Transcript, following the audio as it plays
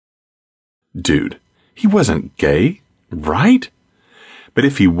Dude, he wasn't gay, right? But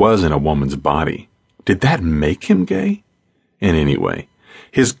if he was in a woman's body, did that make him gay? And anyway,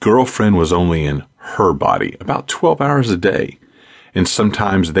 his girlfriend was only in her body about 12 hours a day, and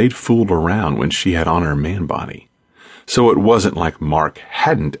sometimes they'd fooled around when she had on her man body. So it wasn't like Mark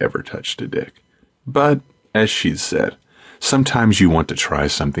hadn't ever touched a dick. But, as she'd said, sometimes you want to try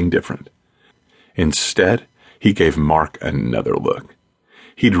something different. Instead, he gave Mark another look.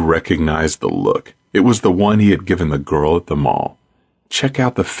 He'd recognized the look. It was the one he had given the girl at the mall. Check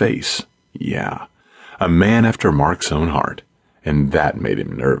out the face. Yeah, a man after Mark's own heart. And that made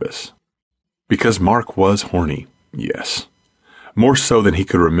him nervous. Because Mark was horny, yes. More so than he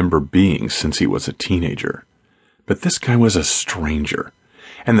could remember being since he was a teenager. But this guy was a stranger,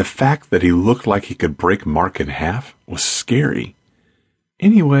 and the fact that he looked like he could break Mark in half was scary.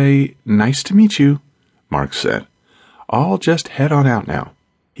 Anyway, nice to meet you, Mark said. I'll just head on out now.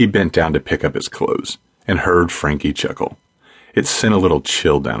 He bent down to pick up his clothes and heard Frankie chuckle. It sent a little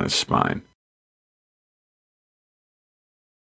chill down his spine.